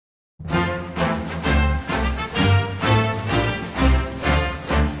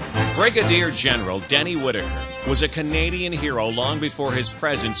Brigadier-General Denis Whitaker was a Canadian hero long before his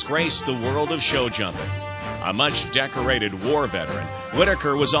presence graced the world of show jumping. A much decorated war veteran,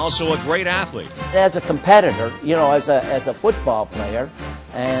 Whitaker was also a great athlete. As a competitor, you know, as a football player,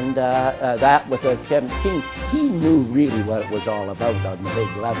 and that with a 17, he knew really what it was all about on the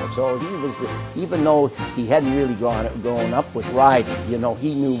big level. So he was, even though he hadn't really grown up with riding, you know,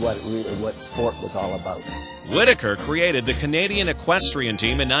 he knew what sport was all about. Whitaker created the Canadian equestrian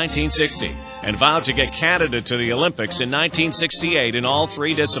team in 1960 and vowed to get Canada to the Olympics in 1968 in all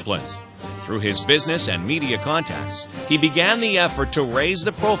three disciplines. Through his business and media contacts, he began the effort to raise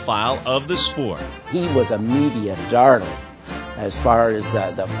the profile of the sport. He was a media darling as far as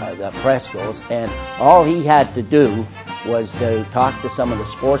the press goes, and all he had to do was to talk to some of the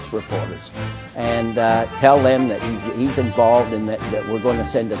sports reporters and tell them that he's involved in that we're going to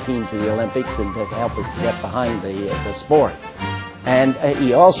send a team to the Olympics and to help us get behind the sport. And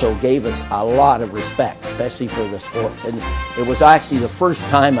he also gave us a lot of respect, especially for the sports. And it was actually the first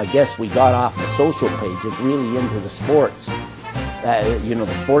time, I guess, we got off the social pages, really into the sports, you know,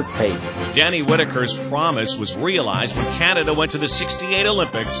 the sports pages. Denis Whitaker's promise was realized when Canada went to the '68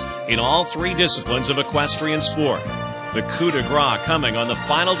 Olympics in all three disciplines of equestrian sport. The coup de grace coming on the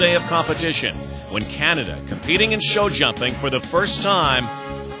final day of competition when Canada, competing in show jumping for the first time,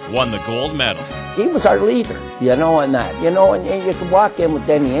 won the gold medal. He was our leader, you know, in that, you know, and you could walk in with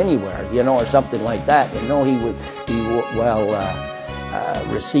Denis anywhere, you know, or something like that, you know, he would be well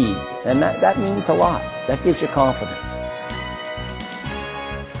received, and that means a lot. That gives you confidence.